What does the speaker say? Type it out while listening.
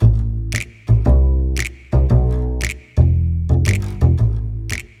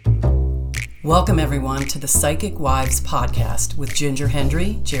Welcome, everyone, to the Psychic Wives podcast with Ginger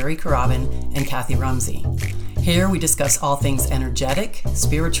Hendry, Jerry Carabin, and Kathy Rumsey. Here we discuss all things energetic,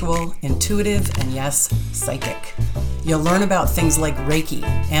 spiritual, intuitive, and yes, psychic. You'll learn about things like Reiki,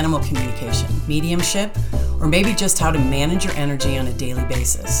 animal communication, mediumship, or maybe just how to manage your energy on a daily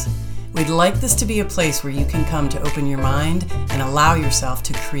basis. We'd like this to be a place where you can come to open your mind and allow yourself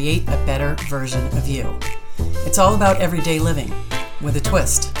to create a better version of you. It's all about everyday living, with a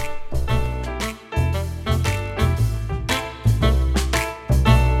twist.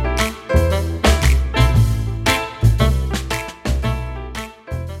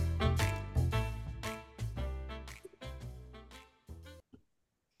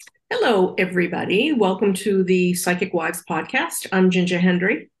 Hello, everybody. Welcome to the Psychic Wives podcast. I'm Ginger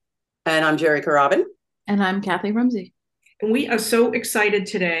Hendry. And I'm Jerry Carabin. And I'm Kathy Rumsey. And we are so excited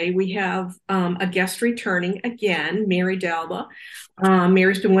today. We have a guest returning again, Mary Dalba.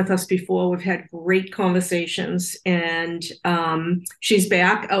 Mary's been with us before. We've had great conversations, and she's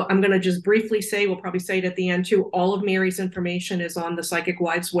back. Oh, I'm going to just briefly say, we'll probably say it at the end too, all of Mary's information is on the Psychic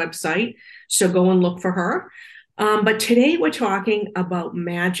Wives website, so go and look for her. But today we're talking about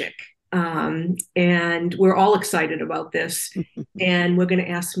magic. And we're all excited about this. And we're going to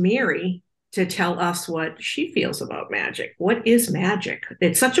ask Mary to tell us what she feels about magic. What is magic?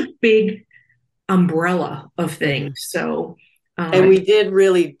 It's such a big umbrella of things. So, and we did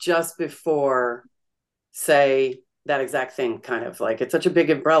really just before say that exact thing, kind of like, it's such a big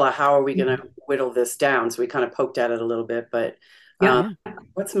umbrella. How are we going to whittle this down? So we kind of poked at it a little bit, but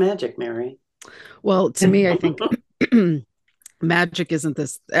what's magic, Mary? Well, to me, I think magic isn't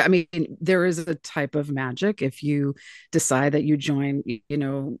this. I mean, there is a type of magic if you decide that you join,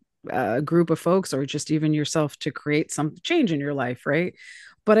 a group of folks or just even yourself to create some change in your life, right?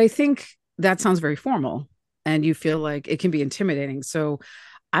 But I think that sounds very formal and you feel like it can be intimidating. So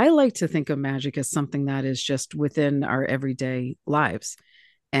I like to think of magic as something that is just within our everyday lives.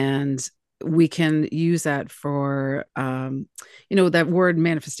 And we can use that for, that word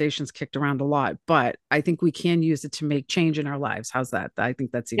manifestations kicked around a lot, but I think we can use it to make change in our lives. How's that? I think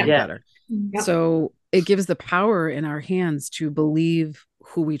that's even better. Yep. So it gives the power in our hands to believe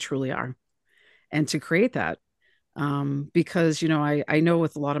who we truly are and to create that. Because, I know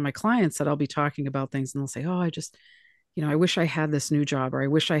with a lot of my clients that I'll be talking about things and they'll say, oh, I wish I had this new job, or I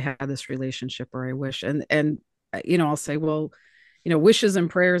wish I had this relationship, or I wish, and I'll say, well, wishes and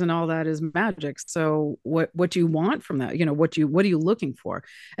prayers and all that is magic. So what do you want from that? What are you looking for?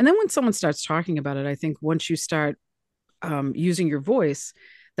 And then when someone starts talking about it, I think once you start using your voice,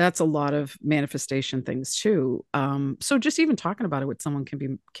 that's a lot of manifestation things too. So just even talking about it with someone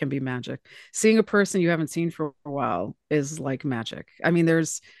can be magic. Seeing a person you haven't seen for a while is like magic. I mean,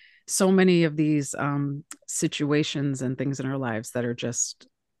 there's so many of these situations and things in our lives that are just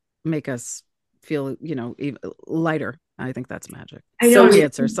make us feel, even lighter. I think that's magic. So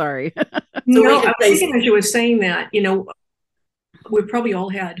answer, sorry. No, I was thinking as you were saying that, we've probably all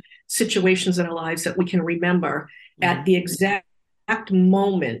had situations in our lives that we can remember at the exact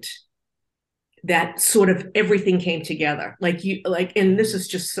moment that sort of everything came together. And this is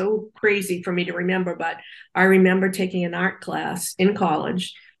just so crazy for me to remember, but I remember taking an art class in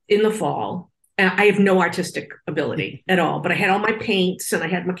college in the fall. I have no artistic ability at all, but I had all my paints and I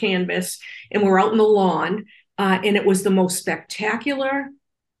had my canvas and we're out in the lawn. And it was the most spectacular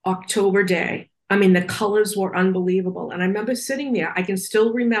October day. I mean, the colors were unbelievable. And I remember sitting there. I can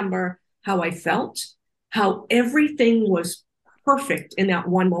still remember how I felt, how everything was perfect in that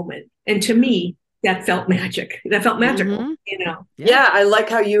one moment. And to me, that felt magic. That felt magical, Yeah, I like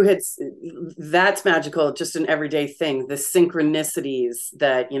how you had, that's magical, just an everyday thing. The synchronicities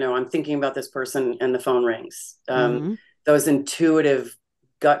that, I'm thinking about this person and the phone rings. Those intuitive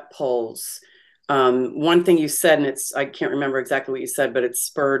gut pulls. One thing you said, and I can't remember exactly what you said, but it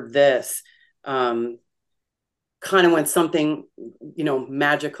spurred this, kind of when something,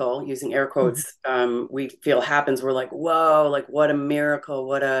 magical, using air quotes, we feel happens, we're like, whoa, like what a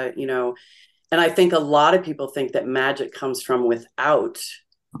miracle, and I think a lot of people think that magic comes from without,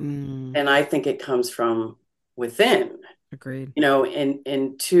 and I think it comes from within. Agreed.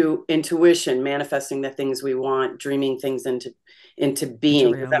 Into intuition, manifesting the things we want, dreaming things into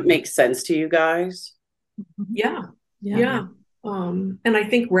being. Does that make sense to you guys? Yeah. And I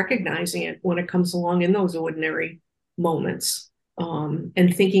think recognizing it when it comes along in those ordinary moments,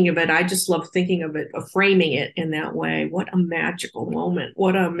 and thinking of it, I just love thinking of it, of framing it in that way. What a magical moment.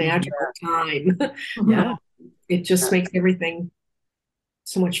 What a magical time. It just makes everything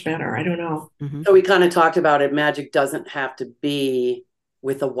so much better. I don't know. So we kind of talked about it. Magic doesn't have to be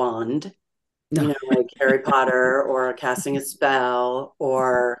with a wand, like Harry Potter or casting a spell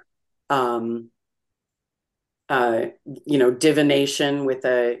or um, divination with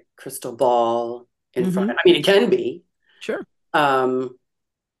a crystal ball in front. I mean, it can be. Sure.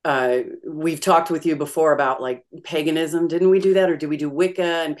 We've talked with you before about like paganism. Didn't we do that? Or did we do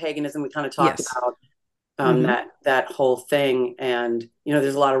Wicca and paganism? We kind of talked about that whole thing. And,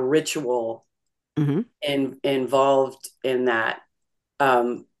 there's a lot of ritual involved in that.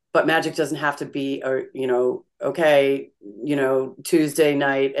 But magic doesn't have to be, Tuesday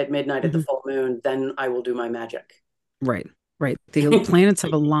night at midnight at the full moon, then I will do my magic. Right. The planets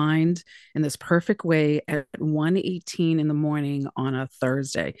have aligned in this perfect way at 1:18 in the morning on a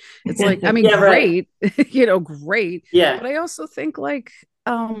Thursday. It's like, I mean, great, right. Great. Yeah. But I also think like,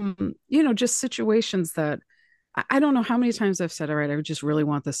 just situations that I don't know how many times I've said, all right, I just really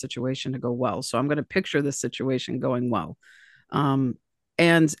want this situation to go well. So I'm going to picture this situation going well.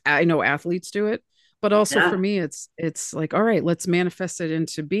 And I know athletes do it, but also for me, it's like, all right, let's manifest it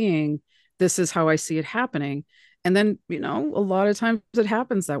into being. This is how I see it happening. And then, a lot of times it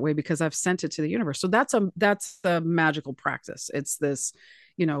happens that way because I've sent it to the universe. So that's the magical practice. It's this,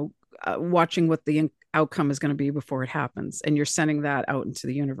 watching what the outcome is going to be before it happens. And you're sending that out into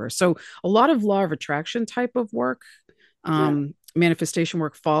the universe. So a lot of law of attraction type of work, manifestation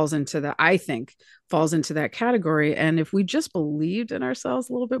work falls into that category. And if we just believed in ourselves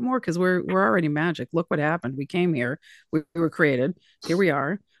a little bit more, because we're already magic. Look what happened. We came here, we were created. Here we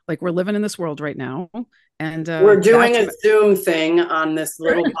are. Like we're living in this world right now. And we're doing a Zoom thing on this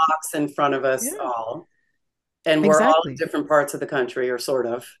little box in front of us all. And we're all in different parts of the country, or sort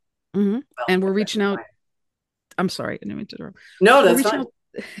of. Well, and we're reaching out. I'm sorry, I didn't mean to interrupt. No, that's fine.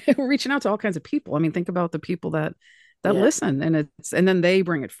 We're reaching out to all kinds of people. I mean, think about the people that listen, and then they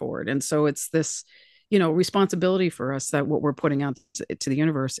bring it forward. And so it's this, responsibility for us that what we're putting out to the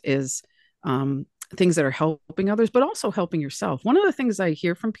universe is things that are helping others, but also helping yourself. One of the things I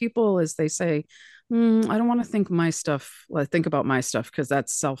hear from people is they say, I don't want to think about my stuff because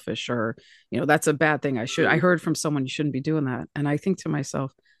that's selfish, or, that's a bad thing. I heard from someone you shouldn't be doing that. And I think to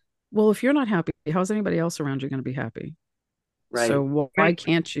myself, well, if you're not happy, how's anybody else around you going to be happy? Right. So why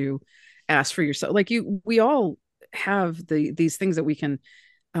can't you ask for yourself? Like we all have these things that we can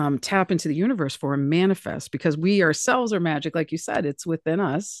tap into the universe for and manifest, because we ourselves are magic. Like you said, it's within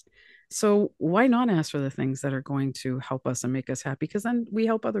us. So why not ask for the things that are going to help us and make us happy? Because then we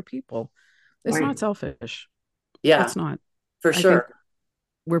help other people. It's not selfish. Yeah, it's not. For sure.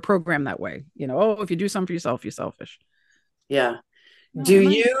 We're programmed that way. If you do something for yourself, you're selfish. Yeah. Do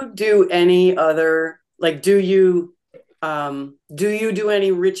you do any other, like, do you do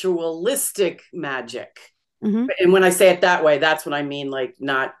any ritualistic magic? And when I say it that way, that's what I mean. Like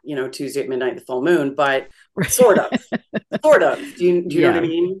not, Tuesday at midnight, the full moon, but sort of. Do you know what I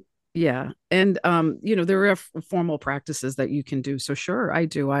mean? Yeah. And, there are formal practices that you can do. So sure, I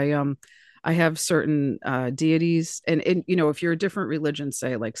do. I have certain deities and, if you're a different religion,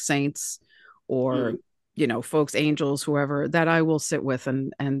 say like saints or, folks, angels, whoever, that I will sit with.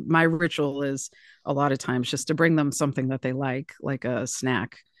 And my ritual is a lot of times just to bring them something that they like a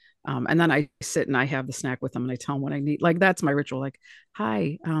snack. And then I sit and I have the snack with them and I tell them what I need. Like, that's my ritual. Like,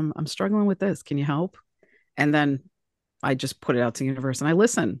 hi, I'm struggling with this. Can you help? And then I just put it out to the universe and I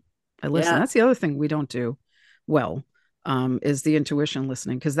listen. Yeah. That's the other thing we don't do well, is the intuition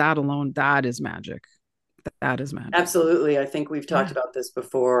listening, because that alone, that is magic. That is magic. Absolutely. I think we've talked about this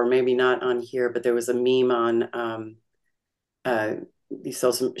before, maybe not on here, but there was a meme on the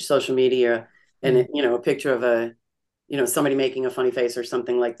social media, and a picture of somebody making a funny face or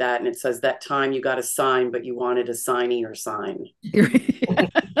something like that, and it says, that time you got a sign, but you wanted a signier sign.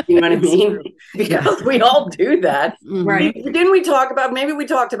 You know what I mean? Because we all do that, right? Didn't we talk about? Maybe we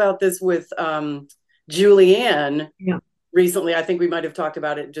talked about this with Julianne recently. I think we might have talked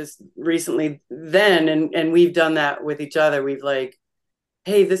about it just recently then, and we've done that with each other. We've like,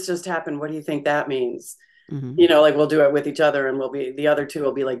 hey, this just happened. What do you think that means? Like we'll do it with each other, and the other two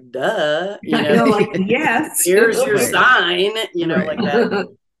will be like, duh, like, yes, here's your sign, like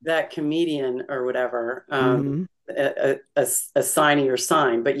that comedian or whatever, a sign of your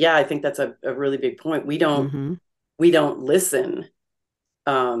sign. But yeah, I think that's a really big point. We don't listen.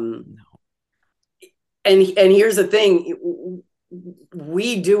 No. And here's the thing,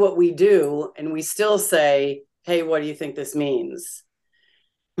 we do what we do, and we still say, hey, what do you think this means?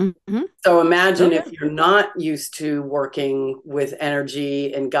 So imagine if you're not used to working with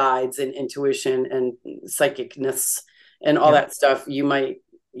energy and guides and intuition and psychicness and all that stuff, you might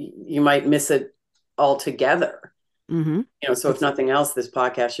miss it altogether. So if nothing else, this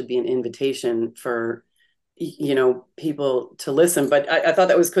podcast should be an invitation for people to listen. But I thought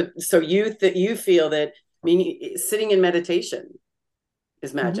that was good. So you feel that, sitting in meditation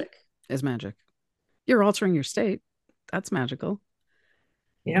is magic. is magic. You're altering your state. That's magical.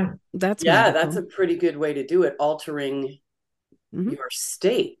 Yeah. That's yeah, magical. that's a pretty good way to do it. Altering your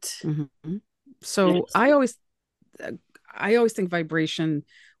state. So I always think vibration,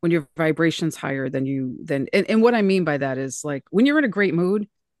 when your vibration's higher than and what I mean by that is like when you're in a great mood,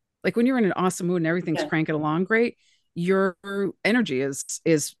 like when you're in an awesome mood and everything's cranking along great, your energy is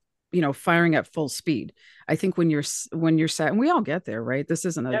firing at full speed. I think when you're sad, and we all get there, right? This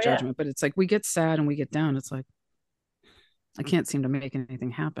isn't a judgment, but it's like we get sad and we get down. It's like I can't seem to make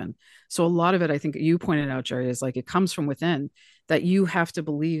anything happen. So a lot of it, I think you pointed out, Jerry, is like it comes from within, that you have to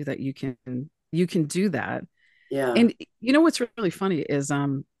believe that you can do that. Yeah. And what's really funny is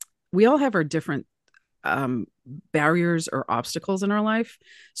we all have our different barriers or obstacles in our life.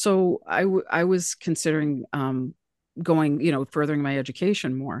 So I was considering going, furthering my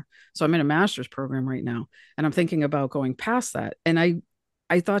education more. So I'm in a master's program right now, and I'm thinking about going past that. And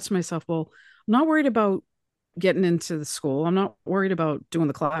I thought to myself, well, I'm not worried about getting into the school. I'm not worried about doing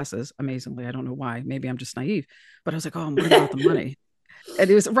the classes. Amazingly, I don't know why. Maybe I'm just naive, but I was like, oh, I'm worried about the money. And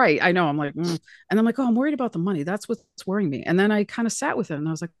it was right. I know. I'm like, and I'm like, oh, I'm worried about the money. That's what's worrying me. And then I kind of sat with it and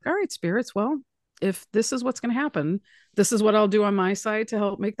I was like, all right, spirits, well, if this is what's going to happen, this is what I'll do on my side to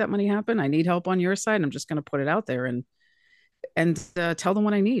help make that money happen. I need help on your side. I'm just going to put it out there and tell them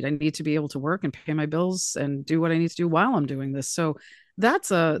what I need. I need to be able to work and pay my bills and do what I need to do while I'm doing this. So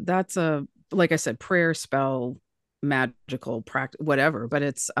that's a, like I said, prayer, spell, magical practice, whatever. But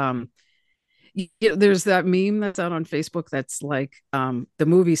it's, there's that meme that's out on Facebook that's like the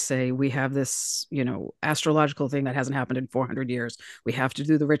movies say we have this astrological thing that hasn't happened in 400 years, we have to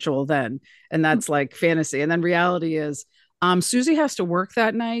do the ritual then, and that's like fantasy, and then reality is Susie has to work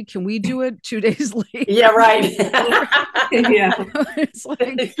that night, can we do it 2 days later? Yeah, right. Yeah. It's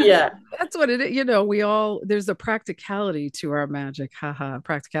like, yeah, that's what it is. We all, there's a practicality to our magic,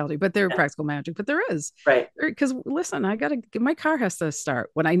 practicality, but they're practical magic, but there is, right, because listen, my car has to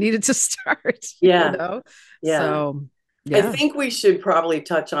start when I need it to start. Yeah. So I think we should probably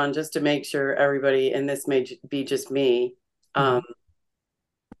touch on, just to make sure everybody, and this may be just me, I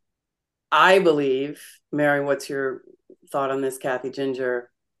believe, Mary, what's your thought on this, Kathy,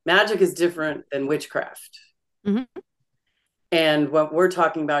 Ginger? Magic is different than witchcraft. And what we're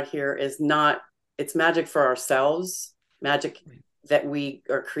talking about here is it's magic for ourselves, magic that we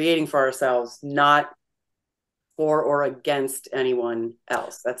are creating for ourselves, not for or against anyone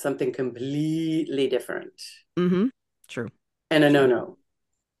else. That's something completely different. True. And a no-no.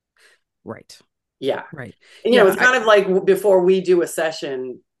 Right. Yeah. Right. And, it's kind of like before we do a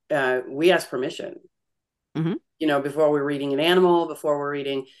session, we ask permission. Before we're reading an animal, before we're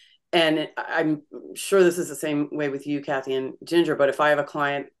reading, and I'm sure this is the same way with you, Kathy and Ginger, but if I have a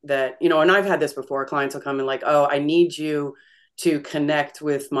client that, and I've had this before, clients will come in like, oh, I need you to connect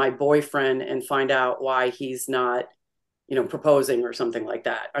with my boyfriend and find out why he's not, proposing or something like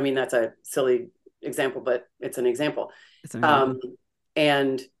that. I mean, that's a silly example, but it's an example.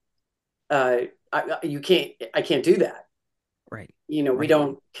 And I can't do that. Right. We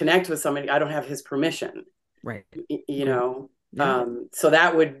don't connect with somebody. I don't have his permission. Right. So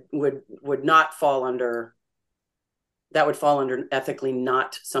that would not fall under, ethically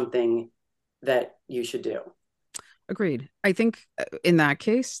not something that you should do. Agreed. I think in that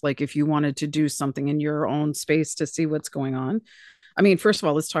case, like if you wanted to do something in your own space to see what's going on, I mean, first of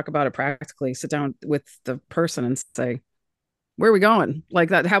all, let's talk about it practically. Sit down with the person and say, where are we going? Like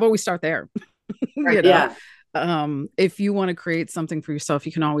that. How about we start there? Yeah. If you want to create something for yourself,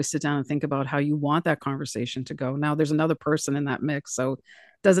 you can always sit down and think about how you want that conversation to go. Now there's another person in that mix, so it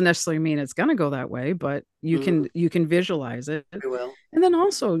doesn't necessarily mean it's going to go that way, but you can visualize it. I will. And then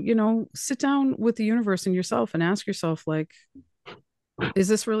also, sit down with the universe and yourself and ask yourself, like, is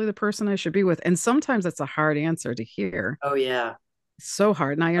this really the person I should be with? And sometimes that's a hard answer to hear. Oh yeah. It's so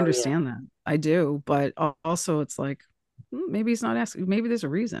hard. And I understand that. I do. But also it's like, maybe he's not asking, maybe there's a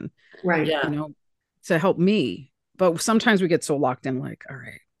reason. Right. Yeah. To help me. But sometimes we get so locked in, like, all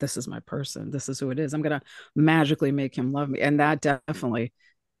right, this is my person. This is who it is. I'm going to magically make him love me. And that definitely,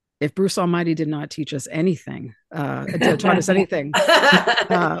 if Bruce Almighty did not teach us anything, taught us anything,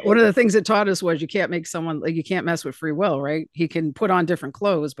 one of the things it taught us was you can't make someone, like, you can't mess with free will, right? He can put on different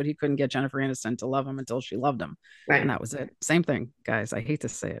clothes, but he couldn't get Jennifer Aniston to love him until she loved him. Right. And that was it. Same thing, guys. I hate to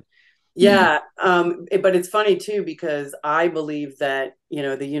say it. Yeah. But it's funny too, because I believe that,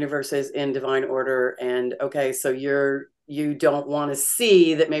 the universe is in divine order, and okay, so you don't want to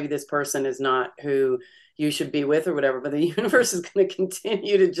see that maybe this person is not who you should be with or whatever, but the universe is going to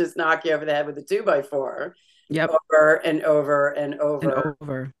continue to just knock you over the head with a 2x4 over and over and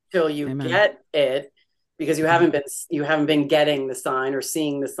over till you get it, because you haven't been getting the sign or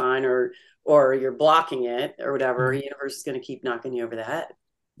seeing the sign, or you're blocking it or whatever. The universe is going to keep knocking you over the head.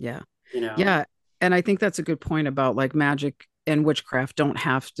 Yeah. You know? Yeah. And I think that's a good point about like magic and witchcraft don't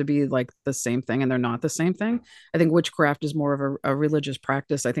have to be like the same thing, and they're not the same thing. I think witchcraft is more of a religious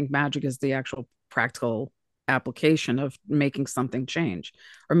practice. I think magic is the actual practical application of making something change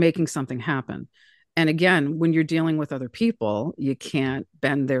or making something happen. And again, when you're dealing with other people, you can't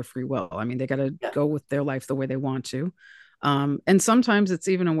bend their free will. I mean, they got to go with their life the way they want to. And sometimes it's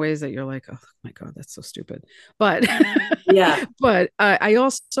even in ways that you're like, oh my God, that's so stupid. But yeah, but I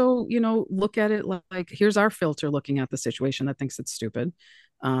also, look at it like, here's our filter looking at the situation that thinks it's stupid.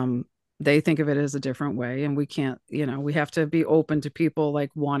 They think of it as a different way, and we can't, we have to be open to people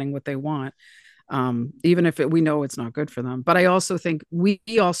like wanting what they want. Even if we know it's not good for them. But I also think we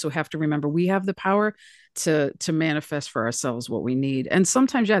also have to remember we have the power to manifest for ourselves what we need. And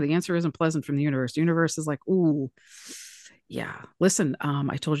sometimes, the answer isn't pleasant from the universe. The universe is like, ooh, yeah, listen,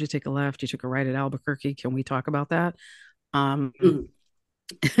 I told you to take a left. You took a right at Albuquerque. Can we talk about that?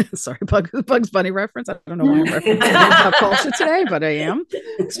 Sorry, Bugs Bunny reference. I don't know why I'm referencing pop culture today, but I am,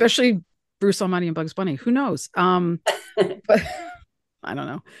 especially Bruce Almighty and Bugs Bunny. Who knows? But I don't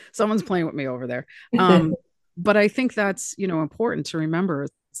know. Someone's playing with me over there. But I think that's, important to remember.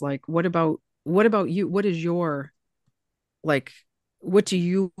 It's like, what about you? What is your, like, what do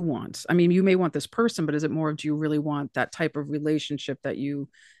you want? I mean, you may want this person, but is it more of, do you really want that type of relationship that you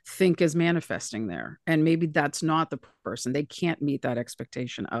think is manifesting there? And maybe that's not the person. They can't meet that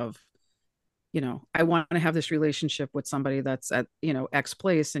expectation of, I want to have this relationship with somebody that's at, X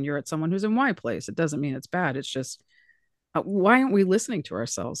place, and you're at someone who's in Y place. It doesn't mean it's bad. It's just, why aren't we listening to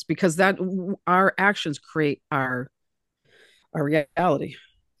ourselves? Because our actions create our reality,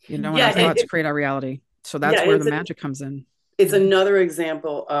 and our thoughts create our reality. So that's where the magic comes in. It's another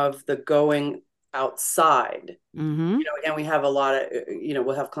example of the going outside. And we have a lot of,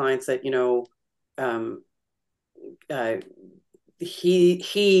 we'll have clients that,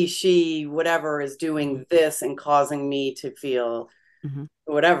 she, whatever is doing this and causing me to feel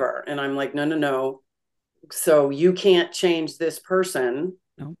whatever. And I'm like, no. So you can't change this person.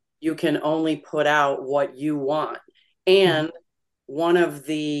 No. You can only put out what you want. And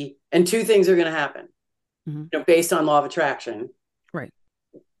two things are going to happen, based on law of attraction. Right.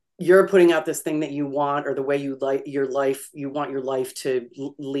 You're putting out this thing that you want, or the way you like your life, you want your life to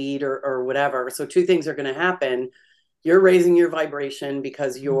lead, or whatever. So two things are going to happen. You're raising your vibration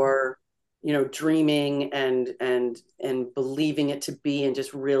because you're, dreaming and believing it to be, and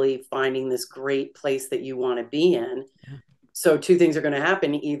just really finding this great place that you want to be in. Yeah. So two things are going to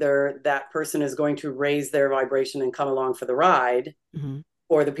happen. Either that person is going to raise their vibration and come along for the ride,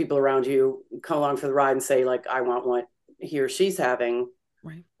 or the people around you come along for the ride and say, like, I want what he or she's having,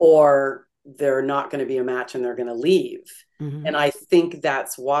 right? Or they're not going to be a match and they're going to leave. And I think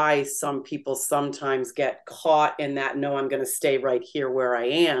that's why some people sometimes get caught in that, no, I'm going to stay right here where I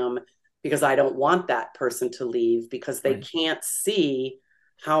am, because I don't want that person to leave, because they can't see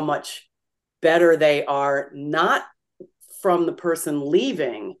how much better they are, not from the person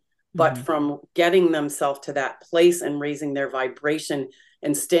leaving, but from getting themselves to that place and raising their vibration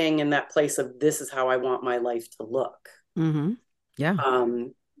and staying in that place of, this is how I want my life to look. Yeah.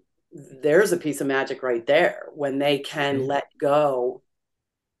 There's a piece of magic right there when they can let go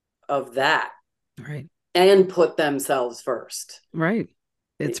of that, right, and put themselves first. Right.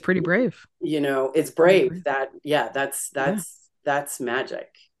 It's pretty brave. It's brave. That's magic.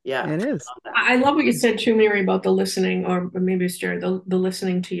 Yeah, it is. I love what you said too, Mary, about the listening, or maybe it's Jared, the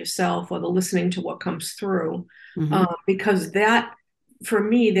listening to yourself, or the listening to what comes through, because that, for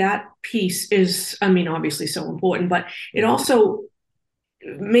me, that piece is, obviously so important, but it also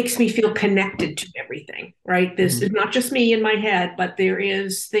makes me feel connected to everything, right? This is not just me in my head, but there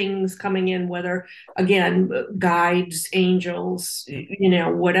is things coming in, whether, again, guides, angels,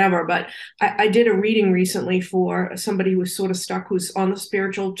 whatever. But I did a reading recently for somebody who was sort of stuck, who's on the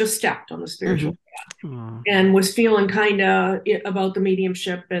spiritual, just stepped on the spiritual path, and was feeling kind of about the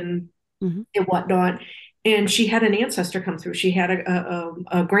mediumship and whatnot. And she had an ancestor come through. She had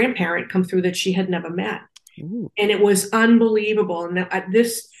a grandparent come through that she had never met. Ooh. And it was unbelievable. And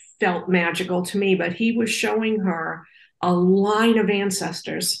this felt magical to me, but he was showing her a line of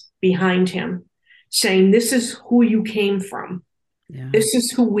ancestors behind him saying, this is who you came from. Yeah. This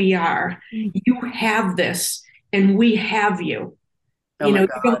is who we are. You have this, and we have you.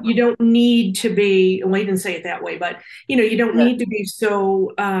 You don't need to be, well, he didn't say it that way, but, you don't need to be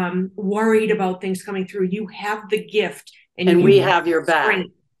so worried about things coming through. You have the gift, and we have your back.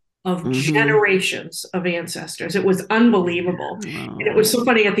 Of generations of ancestors. It was unbelievable. And it was so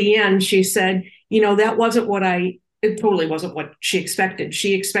funny at the end. She said, that wasn't it totally wasn't what she expected.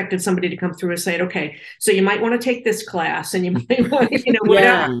 She expected somebody to come through and say, okay, so you might want to take this class and you might want to,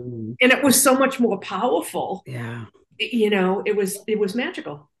 whatever. And it was so much more powerful. Yeah. It was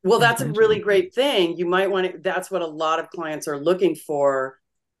magical. Well, that's a really great thing. You might want to, that's what a lot of clients are looking for.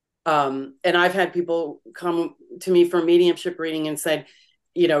 And I've had people come to me for mediumship reading and said,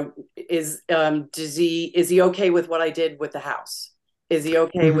 is he okay with what I did with the house? Is he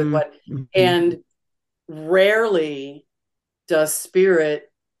okay with what? And rarely does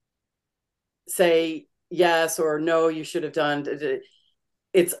spirit say yes or no, you should have done.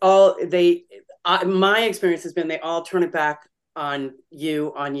 It's all my experience has been they all turn it back on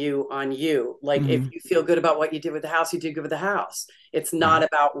you. Like if you feel good about what you did with the house, you did good with the house. It's not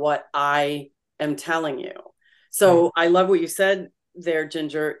about what I am telling you. So I love what you said there,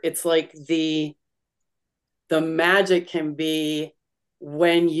 Ginger. It's like the magic can be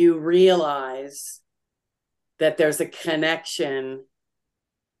when you realize that there's a connection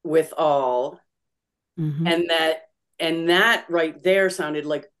with all, and that right there sounded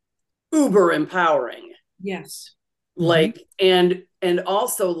like uber empowering. Yes. Like, and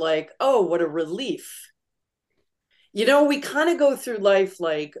also like, oh, what a relief. We kind of go through life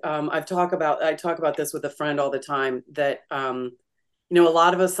like, I talk about this with a friend all the time that, a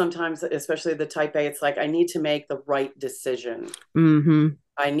lot of us sometimes, especially the type A, it's like, I need to make the right decision.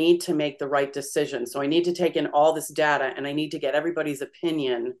 I need to make the right decision. So I need to take in all this data and I need to get everybody's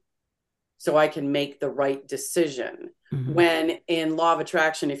opinion so I can make the right decision. When in Law of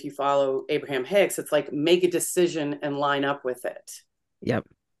Attraction, if you follow Abraham Hicks, it's like, make a decision and line up with it. Yep.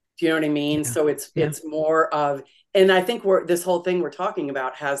 Do you know what I mean? Yeah. So it's more of, and I think this whole thing we're talking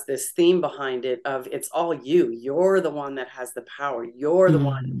about has this theme behind it of it's all you. You're the one that has the power. You're the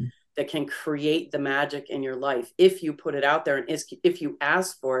one that can create the magic in your life if you put it out there and if you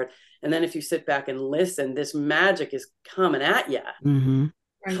ask for it. And then if you sit back and listen, this magic is coming at you,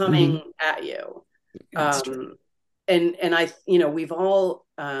 at you. And I, we've all,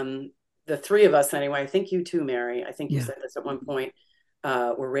 the three of us anyway, I think you too, Mary, I think you said this at one point,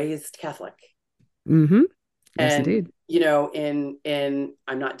 were raised Catholic. Yes, indeed. In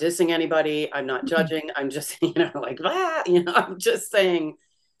I'm not dissing anybody. I'm not judging. I'm just, I'm just saying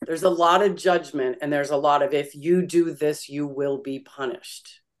there's a lot of judgment and there's a lot of, if you do this, you will be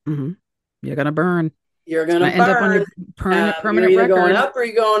punished. You're going to burn. You're going to end up on your permanent you're either record. going up or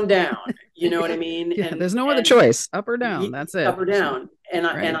you're going down. You know what I mean? There's no other choice. Up or down. That's it. Up or down. And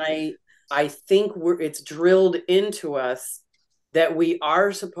I think it's drilled into us that we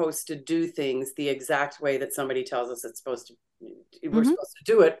are supposed to do things the exact way that somebody tells us we're supposed to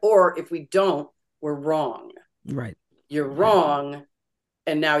do it. Or if we don't, we're wrong. Right. You're wrong.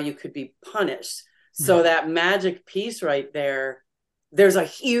 And now you could be punished. So that magic piece right there, there's a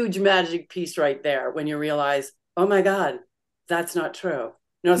huge magic piece right there when you realize, oh my God, that's not true.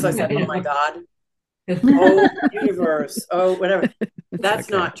 So I said, oh my God, oh universe, oh whatever. That's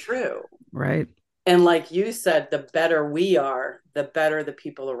not true. Right. And like you said, the better we are, the better the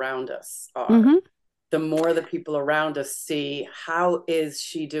people around us are. The more the people around us see, how is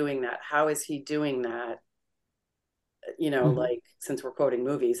she doing that? How is he doing that? Like, since we're quoting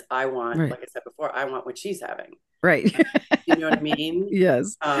movies, I want, like I said before, I want what she's having. Right. You know what I mean?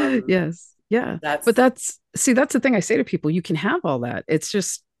 Yes. Yes. Yeah. That's the thing I say to people. You can have all that. It's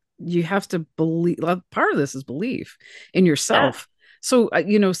just, you have to believe. Part of this is belief in yourself. Yeah. So,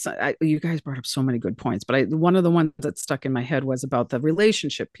 you guys brought up so many good points, but one of the ones that stuck in my head was about the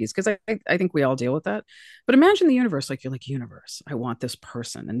relationship piece, because I think we all deal with that. But imagine the universe, like you're like, universe, I want this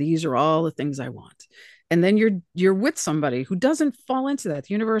person, and these are all the things I want. And then you're with somebody who doesn't fall into that.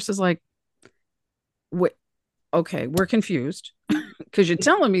 The universe is like, wait, okay, we're confused because you're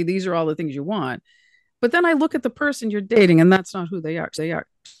telling me these are all the things you want. But then I look at the person you're dating, and that's not who they are.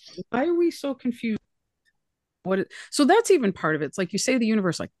 Why are we so confused? So that's even part of it. It's like you say to the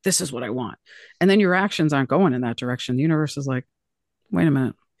universe, like, this is what I want. And then your actions aren't going in that direction. The universe is like, wait a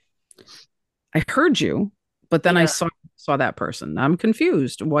minute. I heard you, but then I saw that person. I'm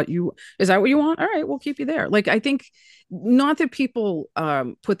confused. Is that what you want? All right, we'll keep you there. Like, I think not that people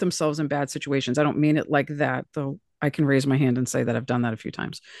put themselves in bad situations. I don't mean it like that, though. I can raise my hand and say that I've done that a few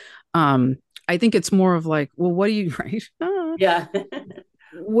times. I think it's more of like, well, what do you, right? Yeah.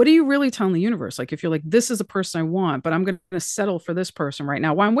 What are you really telling the universe? Like, if you're like, this is a person I want, but I'm going to settle for this person right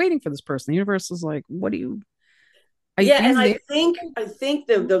now while I'm waiting for this person, the universe is like, what do you? I think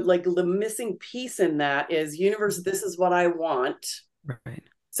the missing piece in that is, universe, this is what I want. Right.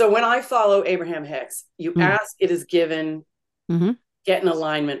 So when I follow Abraham Hicks, you ask, it is given. get in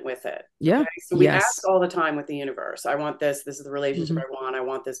alignment with it. Yeah. Okay? So we ask all the time with the universe, I want this is the relationship I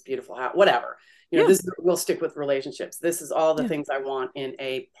want this beautiful house, whatever, we'll stick with relationships. This is all the things I want in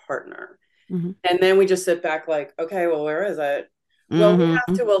a partner. And then we just sit back like, okay, well, where is it? Well, we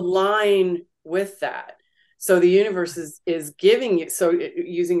have to align with that. So the universe is giving you, so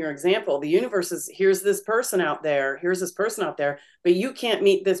using your example, the universe is, here's this person out there, but you can't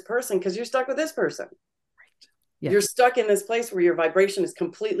meet this person because you're stuck with this person. Yeah. You're stuck in this place where your vibration is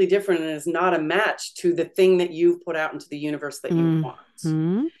completely different and is not a match to the thing that you've put out into the universe that you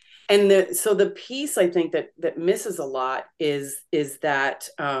want. And so the piece I think that misses a lot is that,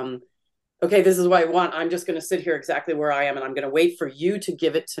 okay, this is what I want. I'm just going to sit here exactly where I am, and I'm going to wait for you to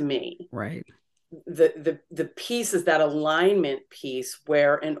give it to me. Right. The piece is that alignment piece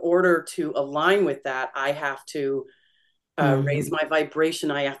where in order to align with that, I have to raise my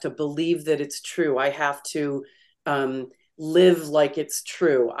vibration. I have to believe that it's true. I have to live like it's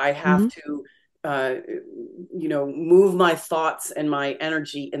true. I have to, move my thoughts and my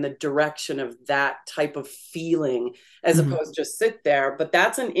energy in the direction of that type of feeling, as opposed to just sit there. But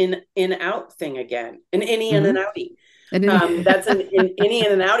that's an in out thing again, an innie and an outie. That's an innie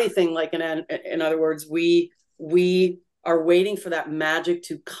and an outie thing. Like in other words, we are waiting for that magic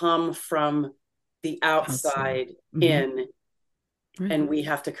to come from the outside in, and we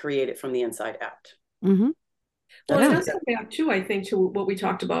have to create it from the inside out. Well, it does go back too, I think, to what we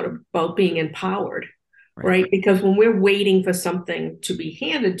talked about being empowered, right? Because when we're waiting for something to be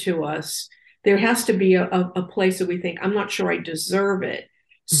handed to us, there has to be a place that we think, I'm not sure I deserve it.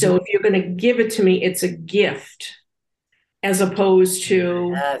 So if you're going to give it to me, it's a gift, as opposed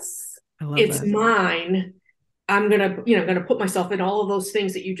to it's mine. I'm going to put myself in all of those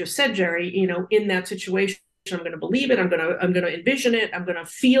things that you just said, Jerry, in that situation. I'm going to believe it. I'm going to envision it. I'm going to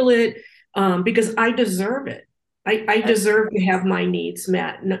feel it, because I deserve it. I deserve to have my needs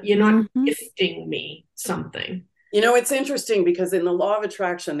met. You're not gifting me something. It's interesting because in the law of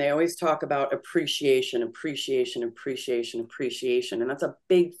attraction, they always talk about appreciation. And that's a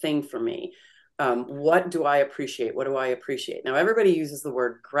big thing for me. What do I appreciate? What do I appreciate? Now, everybody uses the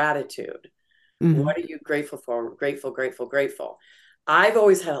word gratitude. What are you grateful for? Grateful. I've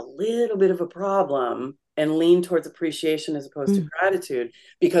always had a little bit of a problem and lean towards appreciation as opposed to gratitude,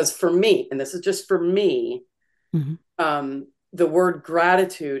 because for me, and this is just for me, the word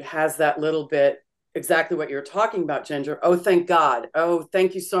gratitude has that little bit, exactly what you're talking about, Ginger. Oh, thank God. Oh,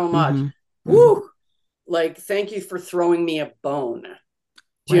 thank you so much. Woo! Like, thank you for throwing me a bone.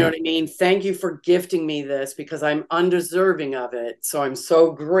 Do you know what I mean? Thank you for gifting me this because I'm undeserving of it. So I'm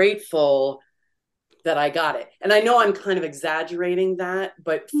so grateful that I got it. And I know I'm kind of exaggerating that,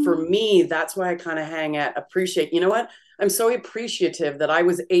 but for me, that's why I kind of hang at appreciate. You know what? I'm so appreciative that I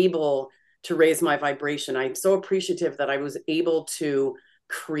was able to raise my vibration. I'm so appreciative that I was able to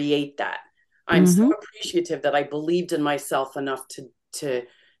create that. I'm so appreciative that I believed in myself enough to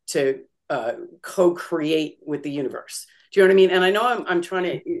co-create with the universe. Do you know what I mean? And I know I'm trying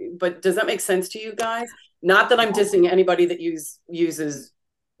to, but does that make sense to you guys? Not that I'm dissing anybody that uses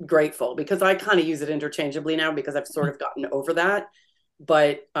grateful, because I kind of use it interchangeably now because I've sort of gotten over that.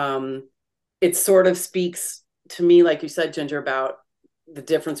 But it sort of speaks to me, like you said, Ginger, about the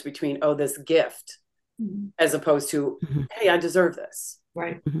difference between, this gift, as opposed to, hey, I deserve this.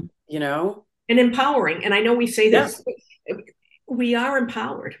 Right. And empowering. And I know we say this, we are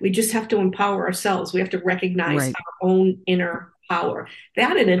empowered. We just have to empower ourselves. We have to recognize our own inner power.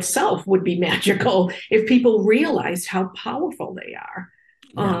 That in itself would be magical if people realized how powerful they are.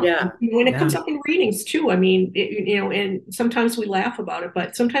 When it comes up in readings too, I mean, and sometimes we laugh about it,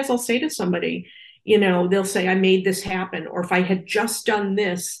 but sometimes I'll say to somebody, they'll say, I made this happen, or if I had just done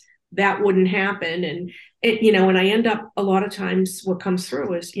this, that wouldn't happen. And and I end up, a lot of times what comes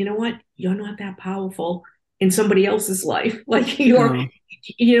through is, you know what, you're not that powerful in somebody else's life. Like you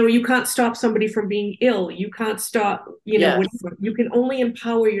can't stop somebody from being ill. You can't stop, whatever. You can only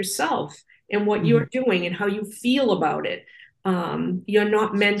empower yourself in what you're doing and how you feel about it. You're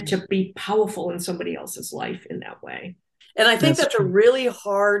not meant to be powerful in somebody else's life in that way. And I think that's a really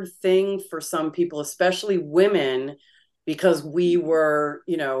hard thing for some people, especially women, because we were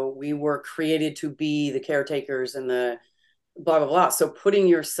created to be the caretakers and the blah, blah, blah. So putting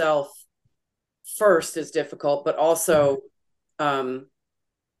yourself first is difficult, but also, like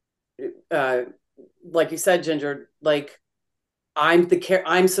you said, Ginger, like I'm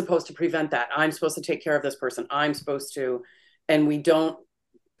supposed to prevent that. I'm supposed to take care of this person. I'm supposed to, and we don't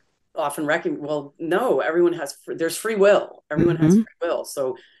often no, everyone there's free will. Everyone has free will.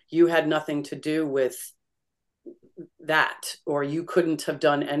 So you had nothing to do with that, or you couldn't have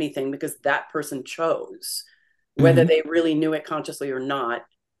done anything because that person chose whether they really knew it consciously or not.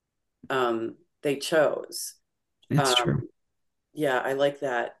 They chose. It's true. Yeah, I like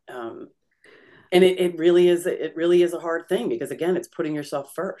that. And it really is a hard thing, because again, it's putting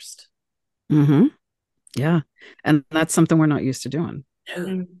yourself first. Yeah. And that's something we're not used to doing.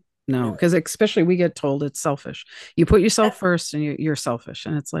 No, because especially we get told it's selfish. You put yourself first and you're selfish.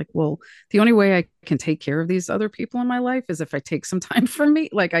 And it's like, well, the only way I can take care of these other people in my life is if I take some time for me.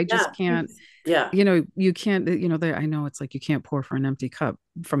 Like, I just can't, you can't, I know it's like you can't pour from an empty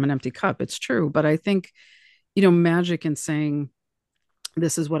cup. It's true. But I think, magic and saying,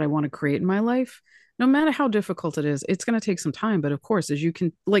 this is what I want to create in my life, no matter how difficult it is, it's going to take some time. But of course, as you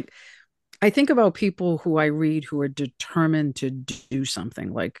can, like, I think about people who I read who are determined to do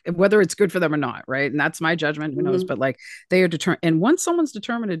something, like whether it's good for them or not, right? And that's my judgment, who knows? But like, they are determined. And once someone's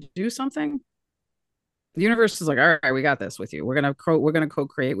determined to do something, the universe is like, all right, we got this with you. We're gonna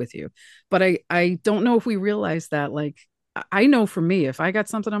co-create with you. But I don't know if we realize that. Like, I know for me, if I got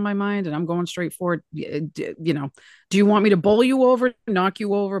something on my mind and I'm going straight forward, do you want me to bowl you over, knock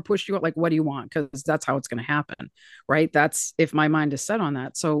you over, push you up? Like, what do you want? Because that's how it's going to happen, right? That's if my mind is set on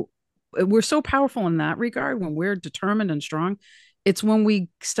that. So we're so powerful in that regard when we're determined and strong. It's when we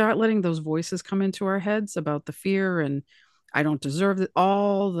start letting those voices come into our heads about the fear and I don't deserve it,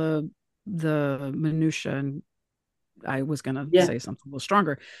 all the minutia. And I was gonna say something a little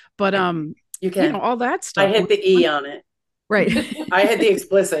stronger, but you can, all that stuff. I hit the E on it. Right. I had the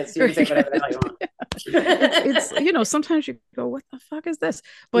explicits. You can say whatever the hell you want. It's sometimes you go, what the fuck is this?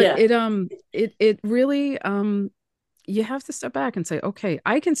 But it really you have to step back and say, okay,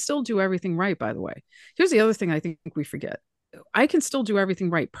 I can still do everything right, by the way. Here's the other thing I think we forget. I can still do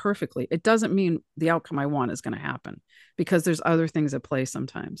everything right perfectly. It doesn't mean the outcome I want is going to happen, because there's other things at play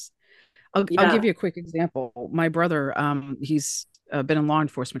sometimes. I'll give you a quick example. My brother, he's been in law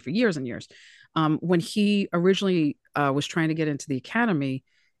enforcement for years and years. When he originally was trying to get into the academy,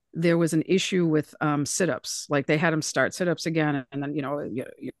 there was an issue with sit-ups. Like, they had him start sit-ups again, and then your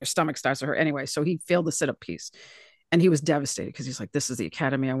stomach starts to hurt anyway. So he failed the sit-up piece. And he was devastated because he's like, this is the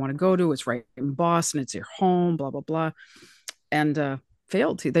academy I want to go to. It's right in Boston. It's your home, blah, blah, blah. And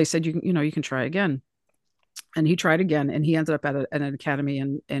failed. They said, you can try again. And he tried again. And he ended up at an academy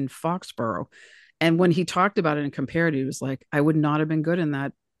in Foxborough. And when he talked about it and compared it, he was like, I would not have been good in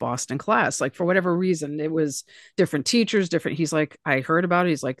that Boston class. Like, for whatever reason, it was different teachers, different. He's like, I heard about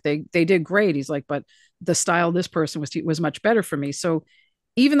it. He's like, they did great. He's like, but the style this person was much better for me. So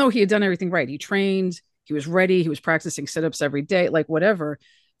even though he had done everything right, he trained, he was ready, he was practicing sit-ups every day, like whatever,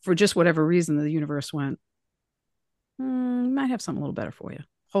 for just whatever reason, the universe went, might have something a little better for you.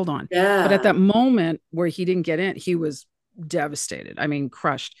 Hold on. Yeah. But at that moment where he didn't get in, he was devastated. I mean,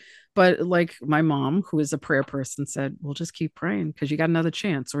 crushed. But like my mom, who is a prayer person, said, well, just keep praying because you got another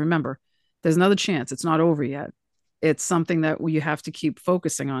chance. So remember, there's another chance. It's not over yet. It's something that you have to keep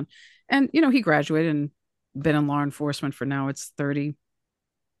focusing on. And, he graduated and been in law enforcement for now, it's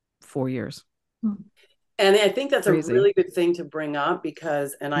 34 years. And I think that's crazy. A really good thing to bring up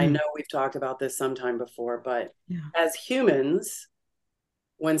because, and I know we've talked about this sometime before, but as humans,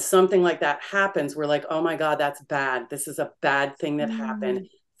 when something like that happens, we're like, oh my God, that's bad. This is a bad thing that happened.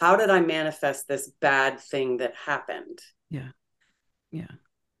 How did I manifest this bad thing that happened? Yeah.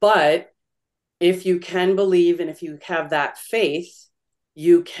 But if you can believe and if you have that faith,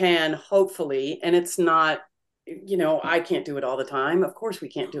 you can hopefully, and it's not, I can't do it all the time. Of course we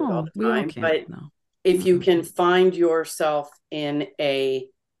can't do it all the time, but if you can find yourself in a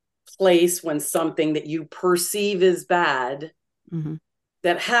place when something that you perceive as bad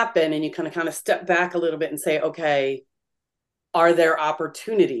that happened, and you kind of step back a little bit and say, okay, are there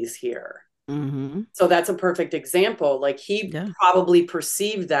opportunities here? So that's a perfect example. Like he probably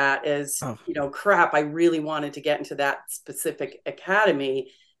perceived that as, crap, I really wanted to get into that specific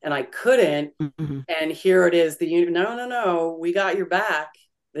academy and I couldn't. And here it is. No, we got your back.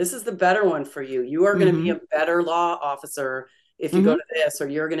 This is the better one for you. You are going to be a better law officer if you go to this, or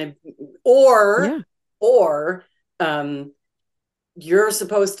you're going to, or you're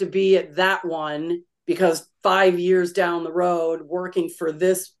supposed to be at that one because 5 years down the road working for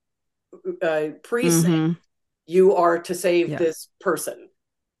this precinct, you are to save this person.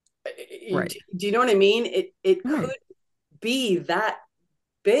 Right. Do you know what I mean? It could be that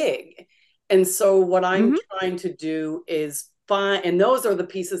big. And so what I'm trying to do is find, and those are the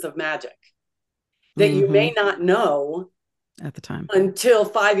pieces of magic that you may not know at the time until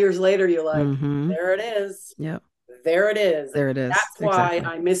 5 years later. You're like, there it is. Yep. There it is. There it is. That's why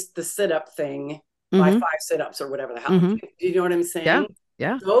I missed the sit-up thing by 5 sit-ups or whatever the hell. Do you know what I'm saying?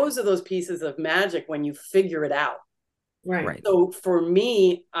 Yeah. Those are those pieces of magic when you figure it out. Right. So for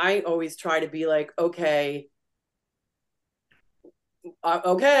me, I always try to be like, okay,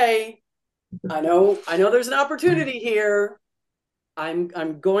 okay, I know there's an opportunity here.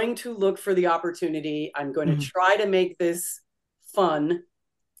 I'm going to look for the opportunity. I'm going to try to make this fun.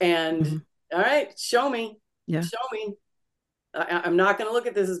 And all right, show me. Yeah. Show me. I'm not going to look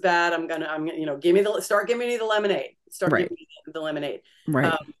at this as bad. I'm giving me the lemonade. Start giving me the lemonade.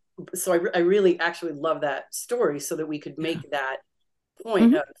 Right. So I really actually love that story, so that we could make that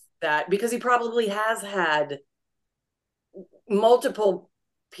point of that, because he probably has had multiple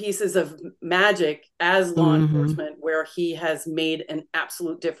pieces of magic as law enforcement where he has made an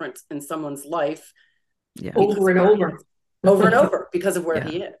absolute difference in someone's life over and over because of where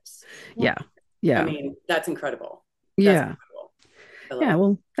he is. Yeah. I mean, that's incredible. That's incredible.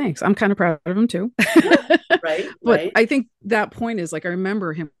 Well, thanks. I'm kind of proud of him too. Right. But I think that point is, like, I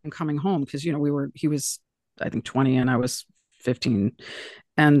remember him coming home because, he was, I think, 20 and I was 15,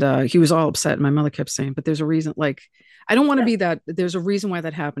 and he was all upset. And my mother kept saying, but there's a reason, like, I don't want to be that. There's a reason why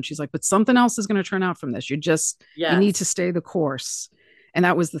that happened. She's like, but something else is going to turn out from this. You need to stay the course. And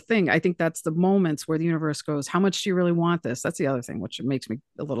that was the thing. I think that's the moments where the universe goes, how much do you really want this? That's the other thing, which makes me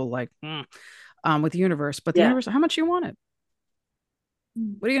a little like, with the universe. But the universe, how much do you want it?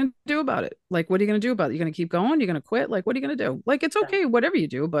 What are you going to do about it? Like, what are you going to do about it? You're going to keep going? You're going to quit? Like, what are you going to do? Like, it's okay, whatever you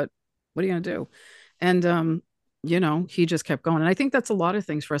do, but what are you going to do? And, he just kept going. And I think that's a lot of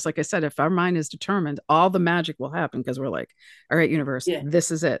things for us. Like I said, if our mind is determined, all the magic will happen, because we're like, all right, universe,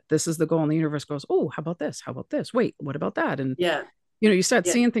 this is it. This is the goal. And the universe goes, oh, how about this? How about this? Wait, what about that? And, you start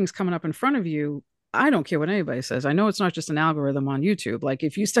seeing things coming up in front of you. I don't care what anybody says. I know it's not just an algorithm on YouTube. Like,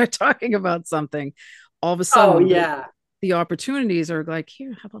 if you start talking about something, all of a sudden, the opportunities are like,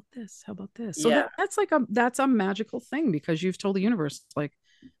 here, how about this? How about this? So that's a magical thing, because you've told the universe, like,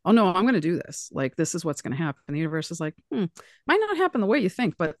 oh no, I'm going to do this. Like, this is what's going to happen. And the universe is like, might not happen the way you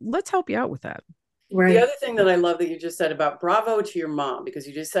think, but let's help you out with that. Right. The other thing that I love that you just said about bravo to your mom, because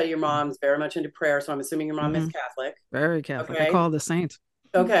you just said your mom's very much into prayer. So I'm assuming your mom is Catholic. Very Catholic. I call her the saint.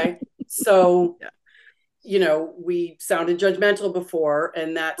 Okay. So, we sounded judgmental before,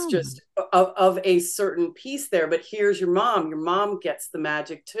 and that's just of a certain piece there. But here's your mom. Your mom gets the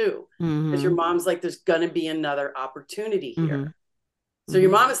magic too. Because your mom's like, there's going to be another opportunity here. So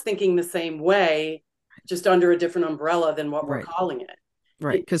your mom is thinking the same way, just under a different umbrella than what we're calling it.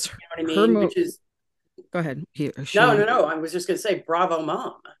 Right. Because which is, go ahead. No. I was just going to say, bravo,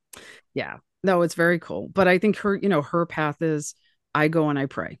 mom. Yeah. No, it's very cool. But I think her path is, I go and I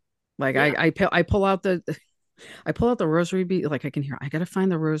pray. Like, I pull out the rosary bead. Like, I got to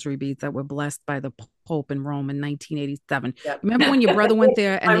find the rosary beads that were blessed by the Pope in Rome in 1987. Yep. Remember when your brother went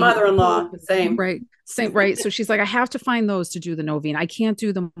there? And my mother-in-law, same. Right. So she's like, I have to find those to do the novena. I can't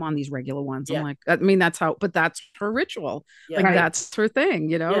do them on these regular ones. I'm like, I mean, that's her ritual. Like, that's her thing,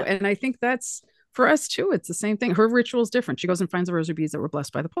 Yeah. And I think that's, for us too, it's the same thing. Her ritual is different. She goes and finds the rosary beads that were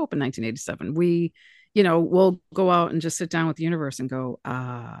blessed by the Pope in 1987. We, we'll go out and just sit down with the universe and go,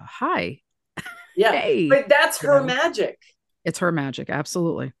 hi. Yeah. Hey. But that's her magic. It's her magic.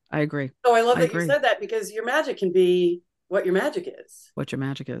 Absolutely. I agree. So I love that you said that, because your magic can be what your magic is. What your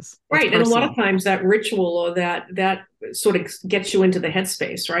magic is. Right. And a lot of times that ritual or that sort of gets you into the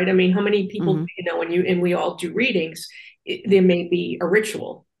headspace, right? I mean, how many people, and we all do readings, there may be a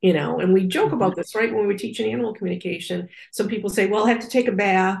ritual, and we joke about this, right? When we're teaching animal communication, some people say, well, I have to take a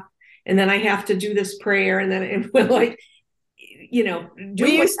bath, and then I have to do this prayer. And we're like, we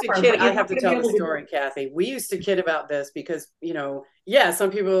used to kid. I have to tell the story, Kathy. We used to kid about this because,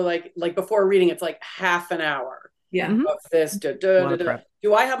 some people are like before reading, it's like half an hour. Yeah. Of this.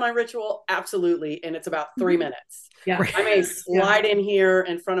 Do I have my ritual? Absolutely. And it's about 3 minutes. Yeah. I may slide in here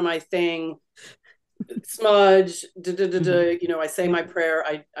in front of my thing, smudge, I say my prayer.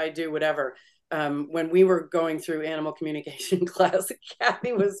 I do whatever. When we were going through animal communication class,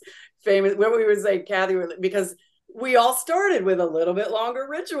 Kathy was famous. What we would say, Kathy, because we all started with a little bit longer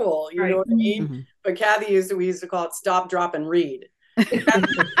ritual, you know what I mean? But Kathy we used to call it stop, drop, and read.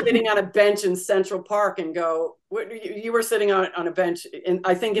 Sitting on a bench in Central Park and go, you were sitting on a bench in,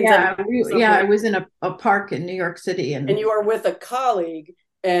 I think. I was in a park in New York City. And you were with a colleague,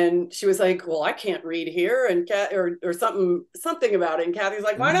 and she was like, well, I can't read here. And or something about it. And Kathy's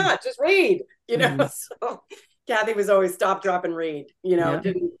like, why not? Just read, So Kathy was always stop, drop, and read.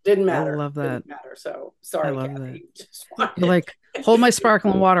 Didn't matter. I love that. Didn't matter. So sorry, I love Kathy. That. You're like, hold my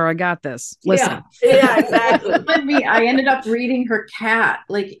sparkling water. I got this. Listen. Yeah, exactly. I ended up reading her cat,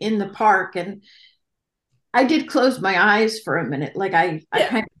 like, in the park, and I did close my eyes for a minute. Like, I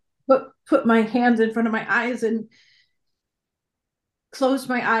kind of put my hands in front of my eyes and closed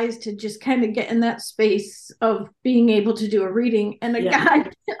my eyes to just kind of get in that space of being able to do a reading. And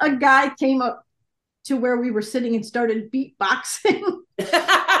a guy came up to where we were sitting and started beatboxing.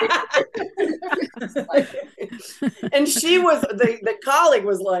 And she was the colleague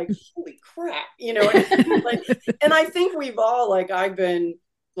was like, holy crap, you know, and I think we've all like, I've been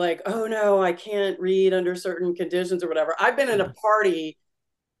like, oh no, I can't read under certain conditions or whatever. I've been in a party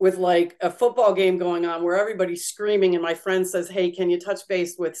with like a football game going on where everybody's screaming and my friend says, hey, can you touch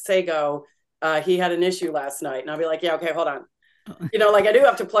base with Sego? He had an issue last night. And I'll be like, yeah, okay, hold on. You know, like I do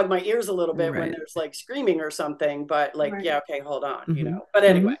have to plug my ears a little bit when there's like screaming or something, but like, yeah, okay, hold on, you know. But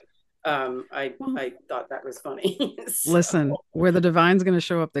anyway, I thought that was funny. So. Listen, where the divine's going to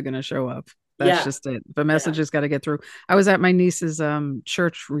show up, they're going to show up. That's just it. The message has got to get through. I was at my niece's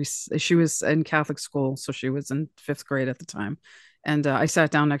church. She was in Catholic school, so she was in 5th grade at the time. And I sat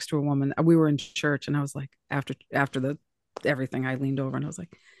down next to a woman. We were in church, and I was like, after everything, I leaned over and I was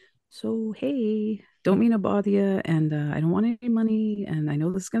like, so, hey, don't mean to bother you. And I don't want any money. And I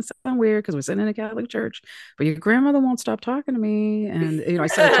know this is going to sound weird because we're sitting in a Catholic church, but your grandmother won't stop talking to me. And, you know, I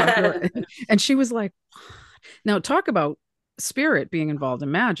started talking to her, and she was like, what? Now talk about spirit being involved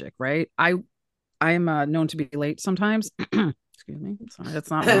in magic, right? I am known to be late sometimes. Excuse me. Sorry, that's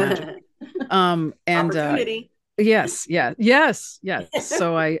not magic. And opportunity. Yes.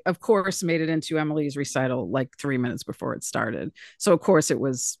 So I, of course, made it into Emily's recital like 3 minutes before it started. So of course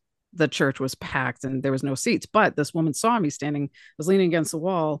the church was packed and there was no seats, but this woman saw me was leaning against the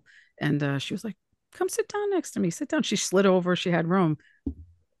wall, and she was like, come sit down next to me, sit down. She slid over, she had room.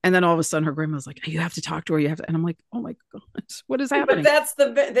 And then all of a sudden her grandma was like, you have to talk to her. And I'm like, oh my gosh, what is happening?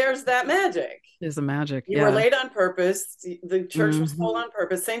 But there's that magic. There's the magic. You were late on purpose. The church was full on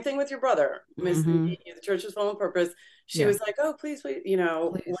purpose. Same thing with your brother. The church was full on purpose. She was like, oh, please, you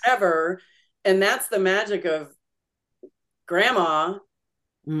know, whatever. And that's the magic of grandma.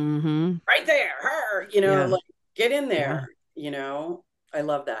 Right there, her, you know, like get in there, you know. I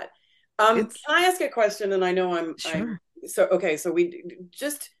love that. Can I ask a question? And I know so we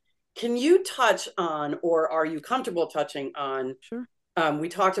just, can you touch on, or are you comfortable touching on? Sure. We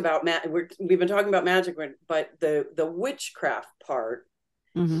talked about we've been talking about magic, but the witchcraft part.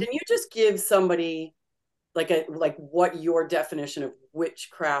 Can you just give somebody like what your definition of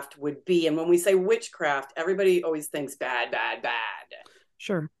witchcraft would be? And when we say witchcraft, everybody always thinks bad.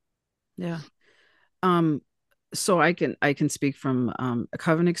 Sure. Yeah. So I can speak from a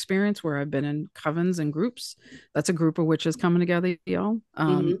coven experience where I've been in covens and groups. That's a group of witches coming together, y'all.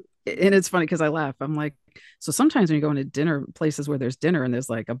 And it's funny because I laugh. I'm like, so sometimes when you go into dinner places where there's dinner and there's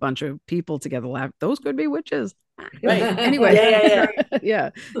like a bunch of people together laugh, those could be witches. Right. Anyway. Yeah.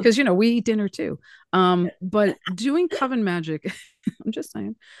 Because, you know, we eat dinner too. But doing coven magic, I'm just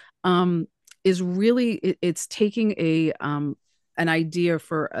saying, is really, it's taking an idea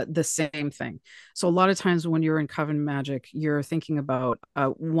for the same thing. So a lot of times when you're in coven magic, you're thinking about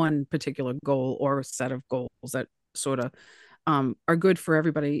one particular goal or set of goals that sort of are good for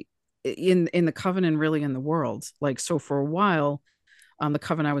everybody in the coven and really in the world. Like, so for a while, the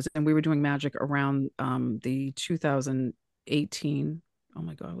coven I was in, we were doing magic around the 2018. Oh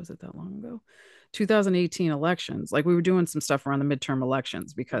my God, was it that long ago? 2018 elections. Like, we were doing some stuff around the midterm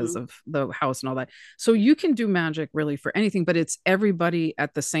elections because of the House and all that. So you can do magic really for anything, but it's everybody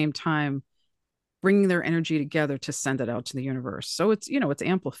at the same time bringing their energy together to send it out to the universe. So it's, you know, it's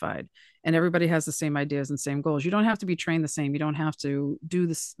amplified and everybody has the same ideas and same goals. You don't have to be trained the same. You don't have to do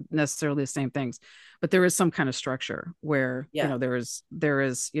this necessarily the same things, but there is some kind of structure where, you know, there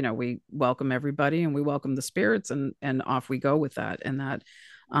is, you know, we welcome everybody and we welcome the spirits and off we go with that. And that,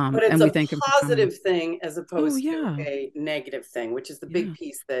 but it's a positive thing as opposed to a negative thing, which is the big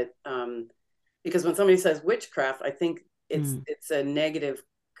piece that, because when somebody says witchcraft, I think it's a negative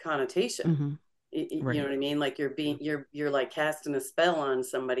connotation. You know what I mean? Like you're like casting a spell on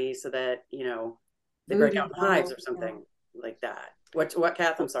somebody so that, you know, they break out in hives or something like that. What,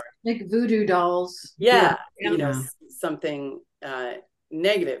 Kath? I'm sorry. Like voodoo dolls. Yeah. You know, something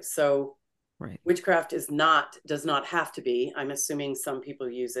negative. So witchcraft does not have to be. I'm assuming some people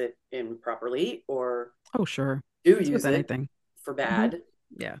use it improperly or sure. do use anything for bad.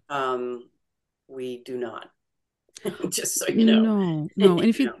 Yeah. We do not. Just so you know. No. And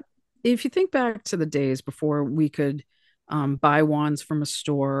if you think back to the days before we could buy wands from a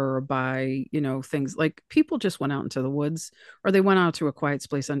store or buy, you know, things like, people just went out into the woods or they went out to a quiet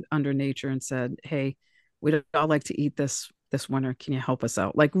place under nature and said, hey, we'd all like to eat this winter. Can you help us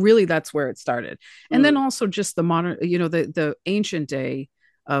out? Like, really, that's where it started. And then also just the modern, you know, the ancient day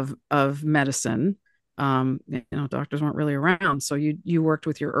of medicine Doctors weren't really around, so you worked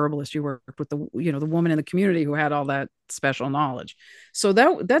with your herbalist, you worked with the woman in the community who had all that special knowledge. So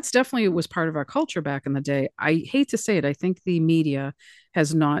that's definitely was part of our culture back in the day. I hate to say it, I think the media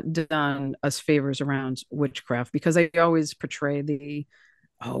has not done us favors around witchcraft, because they always portray the,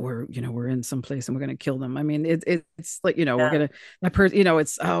 oh, we're in some place and we're going to kill them. I mean, it's like, we're going to,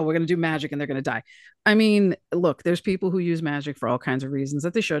 it's, oh, we're going to do magic and they're going to die. I mean, look, there's people who use magic for all kinds of reasons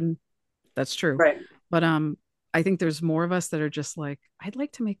that they shouldn't. That's true. Right. But I think there's more of us that are just like, I'd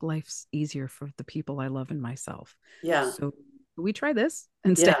like to make life easier for the people I love and myself. Yeah. So we try this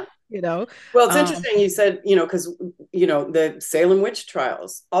instead, Well, it's interesting you said, because, the Salem witch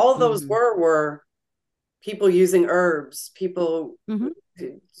trials, all of those were people using herbs, people,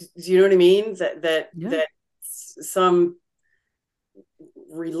 do you know what I mean? That some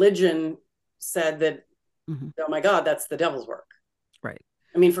religion said that, oh my God, that's the devil's work. Right.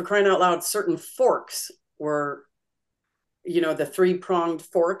 I mean, for crying out loud, certain forks were, the 3-pronged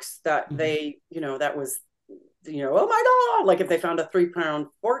forks that they, that was, oh my God, like if they found a 3-pronged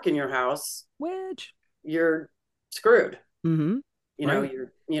fork in your house, which you're screwed. Right.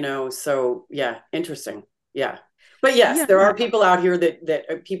 So yeah, interesting. Yeah. But yes, there are people out here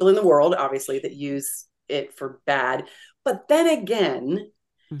that people in the world, obviously, that use it for bad. But then again,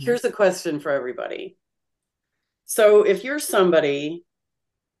 here's a question for everybody. So if you're somebody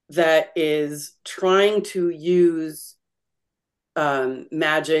that is trying to use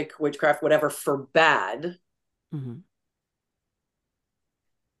magic, witchcraft, whatever, for bad,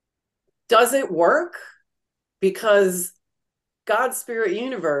 does it work? Because God's spirit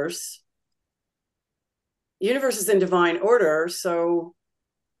universe is in divine order. So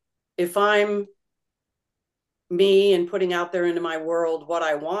if I'm me and putting out there into my world what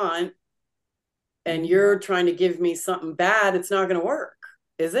I want, and you're trying to give me something bad, it's not going to work,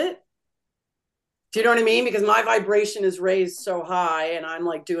 is it? Do you know what I mean? Because my vibration is raised so high and I'm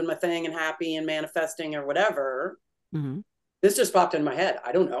like doing my thing and happy and manifesting or whatever. This just popped in my head.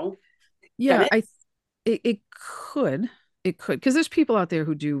 I don't know. Yeah, it could. It could, because there's people out there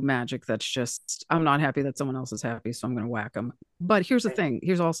who do magic that's just, I'm not happy that someone else is happy, so I'm going to whack them. But here's the thing.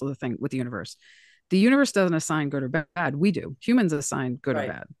 Here's also the thing with the universe. The universe doesn't assign good or bad. We do. Humans assign good or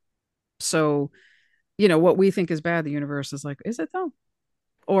bad. So, what we think is bad, the universe is like, is it though?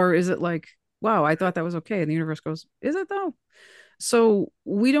 Or is it like, wow, I thought that was okay. And the universe goes, is it though? So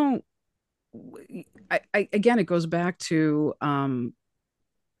we don't, again, it goes back to, do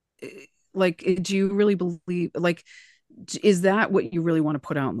you really believe, is that what you really want to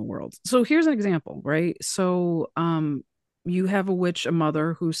put out in the world? So here's an example, right? So you have a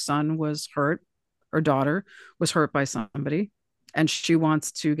mother whose son was hurt, or daughter was hurt by somebody, and she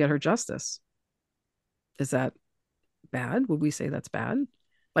wants to get her justice. Is that bad? Would we say that's bad?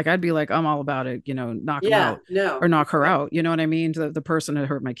 Like, I'd be like, I'm all about it, knock him out or knock her out. You know what I mean? The person that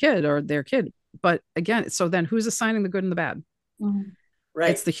hurt my kid or their kid. But again, so then who's assigning the good and the bad?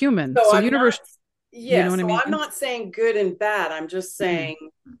 Right. It's the human. So universe. You know what I mean? I'm not saying good and bad. I'm just saying,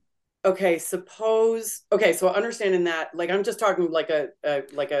 okay, so understanding that, like, I'm just talking like a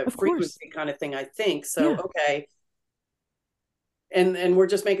frequency kind of thing, I think. So, okay. And we're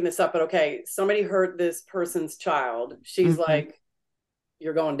just making this up, but okay, somebody hurt this person's child. She's like,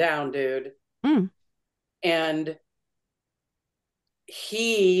 you're going down, dude. And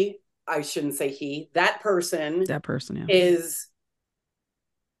I shouldn't say that person is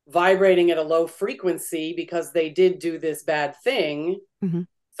vibrating at a low frequency because they did do this bad thing.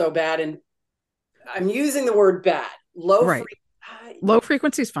 So bad, and I'm using the word bad. Low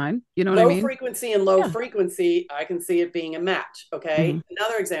frequency is fine. You know what I mean? Low frequency and low frequency, I can see it being a match. Okay.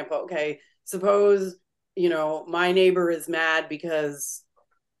 Another example. Okay. Suppose, my neighbor is mad because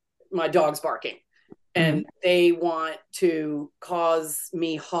my dog's barking and they want to cause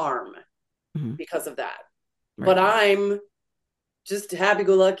me harm because of that. But I'm just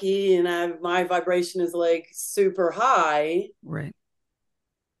happy-go-lucky and my vibration is like super high. Right.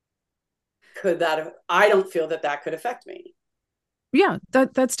 I don't feel that could affect me. Yeah,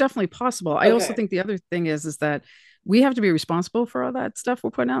 that's definitely possible. I also think the other thing is that we have to be responsible for all that stuff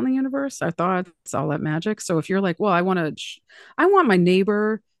we're putting out in the universe, our thoughts, all that magic. So if you're like, well, I want my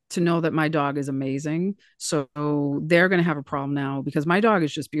neighbor to know that my dog is amazing, so they're going to have a problem now because my dog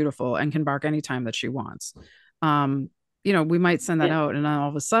is just beautiful and can bark anytime that she wants. We might send that out, and then all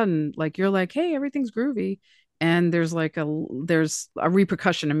of a sudden, like, you're like, hey, everything's groovy. And there's a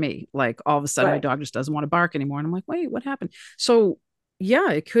repercussion to me. Like, all of a sudden my dog just doesn't want to bark anymore. And I'm like, wait, what happened? So yeah,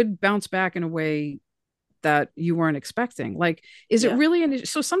 it could bounce back in a way that you weren't expecting. Like, is it really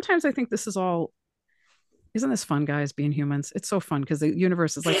so sometimes I think this is all, isn't this fun, guys, being humans? It's so fun because the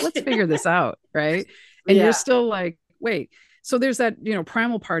universe is like, let's figure this out, right? And you're still like, wait. So there's that,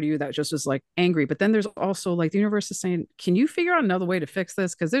 primal part of you that just is like angry. But then there's also like the universe is saying, can you figure out another way to fix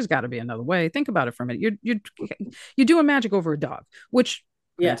this? Because there's got to be another way. Think about it for a minute. You're doing magic over a dog, which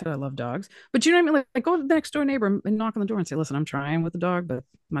granted, I love dogs. But you know what I mean? Like go to the next door neighbor and knock on the door and say, listen, I'm trying with the dog, but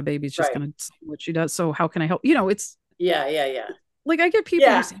my baby's just going to see what she does. So how can I help? It's yeah. Like I get people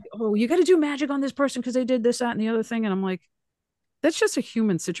who say, oh, you got to do magic on this person because they did this, that, and the other thing. And I'm like, that's just a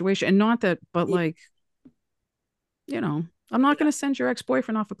human situation. And not that, but like, I'm not going to send your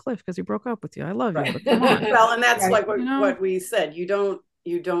ex-boyfriend off a cliff because he broke up with you. I love you, but come on. Well, and that's like what we said. You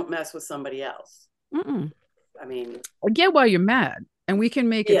don't mess with somebody else. Mm-mm. I mean, I get why you're mad. And we can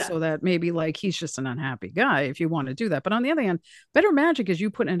make it so that maybe like he's just an unhappy guy if you want to do that. But on the other hand, better magic is you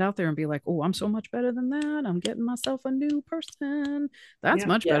putting it out there and be like, oh, I'm so much better than that. I'm getting myself a new person. That's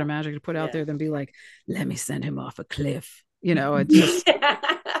much better magic to put out there than be like, let me send him off a cliff. It's just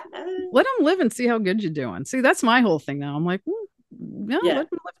let him live and see how good you're doing. See, that's my whole thing now. I'm like, let them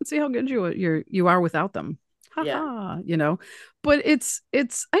live and see how good you are without them. But it's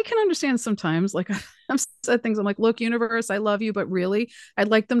I can understand sometimes, like I've said things, I'm like, look, universe, I love you, but really I'd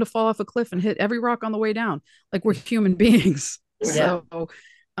like them to fall off a cliff and hit every rock on the way down, like we're human beings. So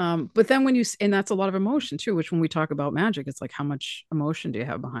but then and that's a lot of emotion too, which when we talk about magic, it's like, how much emotion do you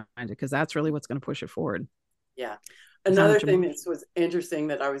have behind it? Because that's really what's going to push it forward. Another thing that was interesting,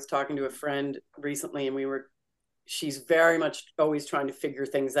 that I was talking to a friend recently, and she's very much always trying to figure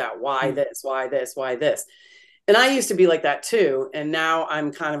things out. Why this, why this, why this? And I used to be like that too. And now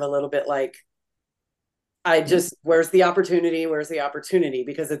I'm kind of a little bit like, where's the opportunity? Where's the opportunity?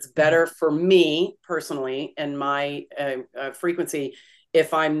 Because it's better for me personally and my frequency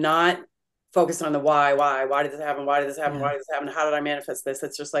if I'm not focused on the why did this happen? Why did this happen? Why did this happen? How did I manifest this?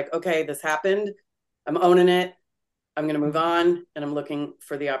 It's just like, okay, this happened. I'm owning it. I'm going to move on, and I'm looking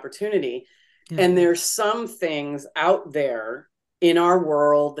for the opportunity. And there's some things out there in our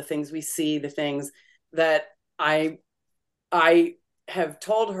world, the things we see, the things that I have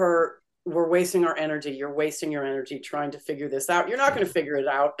told her, we're wasting our energy. You're wasting your energy trying to figure this out. You're not going to figure it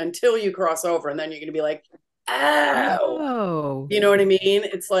out until you cross over. And then you're going to be like, oh, you know what I mean?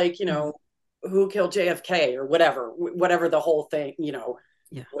 It's like, who killed JFK or whatever the whole thing,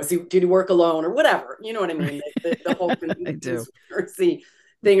 did he work alone or whatever? You know what I mean? The whole conspiracy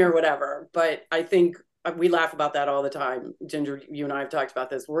thing or whatever. But I think we laugh about that all the time. Ginger, you and I have talked about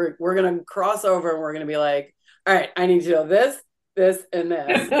this. We're going to cross over and we're going to be like, all right, I need to know this, and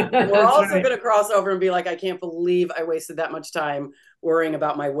this. And we're also going to cross over and be like, I can't believe I wasted that much time worrying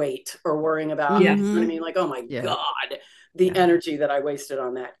about my weight or worrying about, you know what I mean? Like, oh my God, the energy that I wasted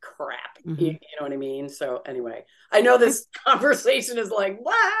on that crap. You know what I mean? So anyway, I know this conversation is like,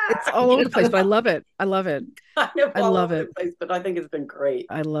 wow. It's all over the place, but I love it. I love it. I love it. Place, but I think it's been great.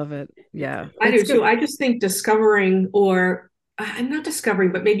 I love it. Yeah. I do too. I just think discovering, or I'm not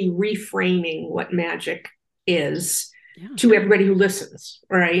discovering, but maybe reframing what magic is to everybody who listens,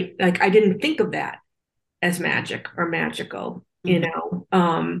 right? Like I didn't think of that as magic or magical,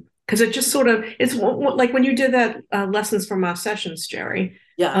 because it just sort of, it's like when you did that lessons from our sessions, Jerry,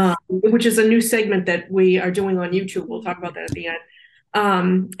 which is a new segment that we are doing on YouTube. We'll talk about that at the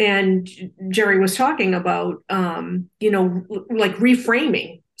end. And Jerry was talking about, like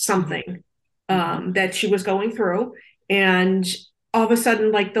reframing something that she was going through, and all of a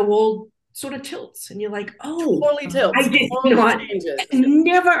sudden, like the world sort of tilts, and you're like, oh, totally tilts. I did not. It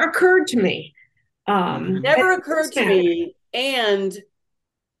never occurred to me. Never occurred to me, and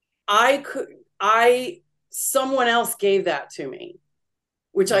someone else gave that to me,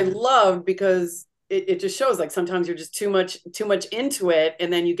 which I loved, because it just shows like sometimes you're just too much into it,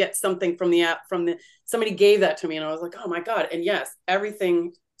 and then you get something from somebody gave that to me, and I was like, oh my God. And yes,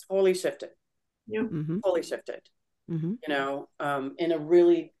 everything totally shifted. Totally shifted. In a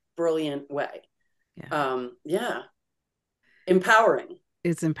really brilliant way. Empowering.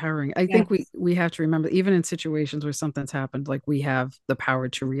 It's empowering. I think we have to remember, even in situations where something's happened, like we have the power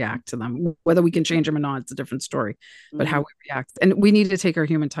to react to them. Whether we can change them or not, it's a different story. But how we react, and we need to take our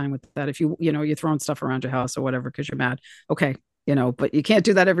human time with that. If you're throwing stuff around your house or whatever because you're mad, okay, but you can't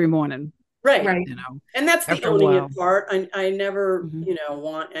do that every morning, right? And that's the owning it part. I never,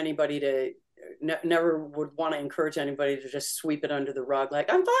 want anybody to. Never would want to encourage anybody to just sweep it under the rug.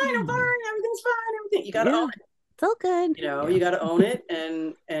 Like, I'm fine, everything's fine, everything. You got to own it. It's all good. You got to own it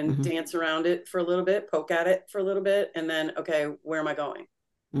and dance around it for a little bit, poke at it for a little bit, and then, okay, where am I going?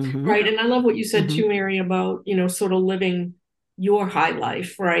 Right. And I love what you said too, Mary, about, sort of living your high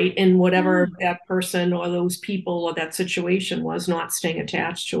life, right? And whatever that person or those people or that situation was, not staying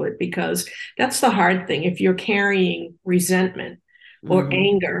attached to it, because that's the hard thing. If you're carrying resentment or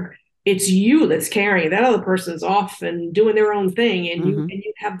anger, it's you that's carrying it. That other person's off and doing their own thing. And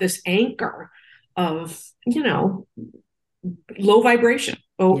you have this anchor of, low vibration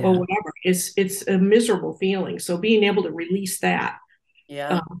or whatever. It's a miserable feeling. So being able to release that,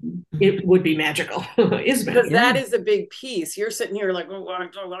 it would be magical. Because that is a big piece. You're sitting here like, oh, I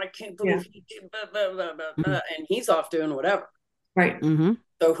can't believe he did blah, blah, blah, blah, blah, and he's off doing whatever. Right.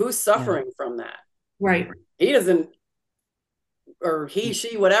 So who's suffering from that? Right. He doesn't, or he,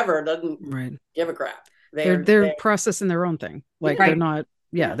 she, whatever, doesn't give a crap. They're processing their own thing. Like they're not.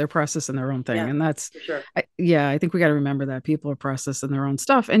 They're processing their own thing. And that's, sure. I think we got to remember that people are processing their own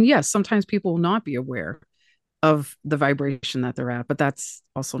stuff. And yes, sometimes people will not be aware of the vibration that they're at, but that's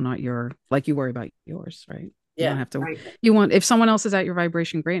also not like you worry about yours, right? You don't have to, if someone else is at your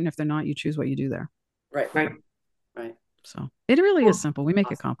vibration, great. And if they're not, you choose what you do there. Right. So it really is simple. We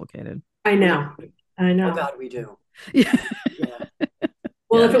make it complicated. I know. Oh God, we do. Yeah.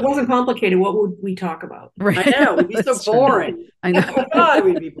 Well, if it wasn't complicated, what would we talk about? Right. I know. It would be so boring. I know. Oh God,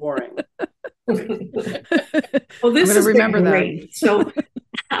 we'd be boring. Well, this is remember great. that. So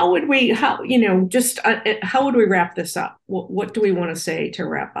how would we wrap this up? What do we want to say to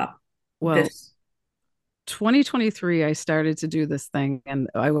wrap up? Well, 2023, I started to do this thing, and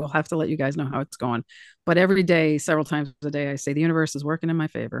I will have to let you guys know how it's going. But every day, several times a day, I say the universe is working in my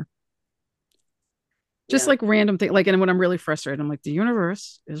favor. Just like random thing, like, and when I'm really frustrated, I'm like, the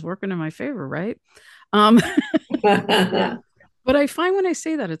universe is working in my favor, right? But I find when I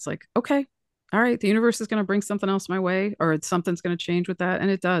say that, it's like, okay, all right, the universe is going to bring something else my way, or something's going to change with that,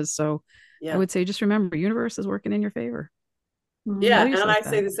 and it does. So I would say, just remember, universe is working in your favor. Yeah, and I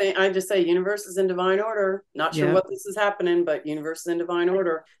say the same. I just say, universe is in divine order. Not sure what this is happening, but universe is in divine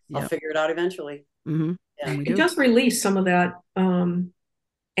order. I'll figure it out eventually. It does release some of that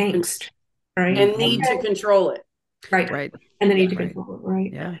angst. Right. And need to control it. Right. And the need to control it.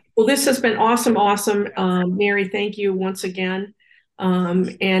 Right. Yeah. Well, this has been awesome. Mary, thank you once again.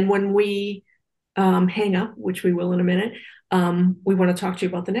 And when we hang up, which we will in a minute, we want to talk to you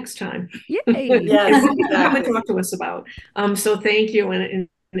about the next time. Yay. Yes, Come and talk to us about. So thank you. And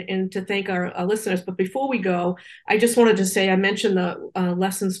to thank our listeners. But before we go, I just wanted to say, I mentioned the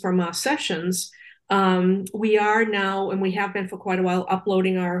lessons from our sessions. We are now, and we have been for quite a while,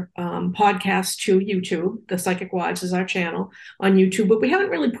 uploading our podcast to YouTube. The Psychic Wives is our channel on YouTube, but we haven't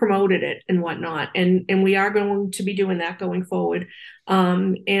really promoted it and whatnot. And we are going to be doing that going forward.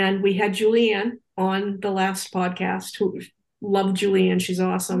 And we had Julianne on the last podcast, who loved Julianne. She's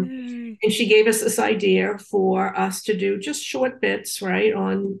awesome. And she gave us this idea for us to do just short bits, right,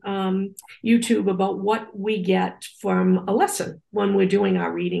 on YouTube about what we get from a lesson when we're doing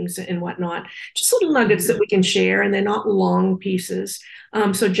our readings and whatnot. Just little nuggets that we can share, and they're not long pieces.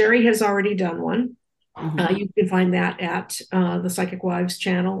 So Jerry has already done one. You can find that at the Psychic Wives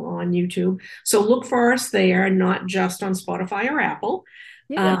channel on YouTube. So look for us there, not just on Spotify or Apple.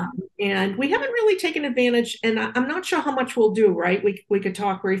 And we haven't really taken advantage, and I'm not sure how much we'll do, right? We could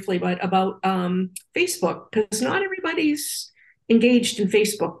talk briefly, but about Facebook, because not everybody's engaged in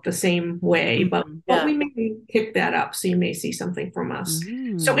Facebook the same way, but we may pick that up. So you may see something from us.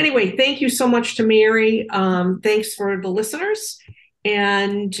 So anyway, thank you so much to Mary. Thanks for the listeners.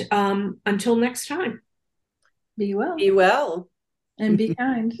 And until next time. Be well. Be well. And be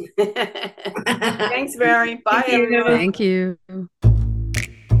kind. Thanks, Mary. Bye, everyone. Thank you.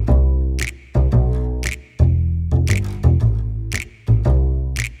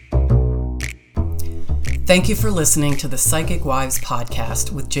 Thank you for listening to the Psychic Wives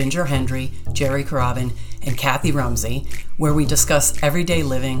podcast with Ginger Hendry, Jerry Carabin, and Kathy Rumsey, where we discuss everyday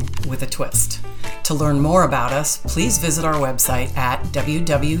living with a twist. To learn more about us, please visit our website at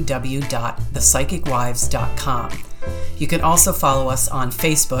www.thepsychicwives.com. You can also follow us on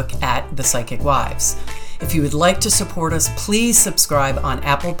Facebook at The Psychic Wives. If you would like to support us, please subscribe on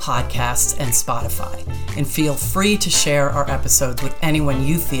Apple Podcasts and Spotify, and feel free to share our episodes with anyone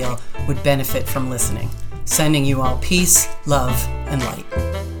you feel would benefit from listening. Sending you all peace, love, and light.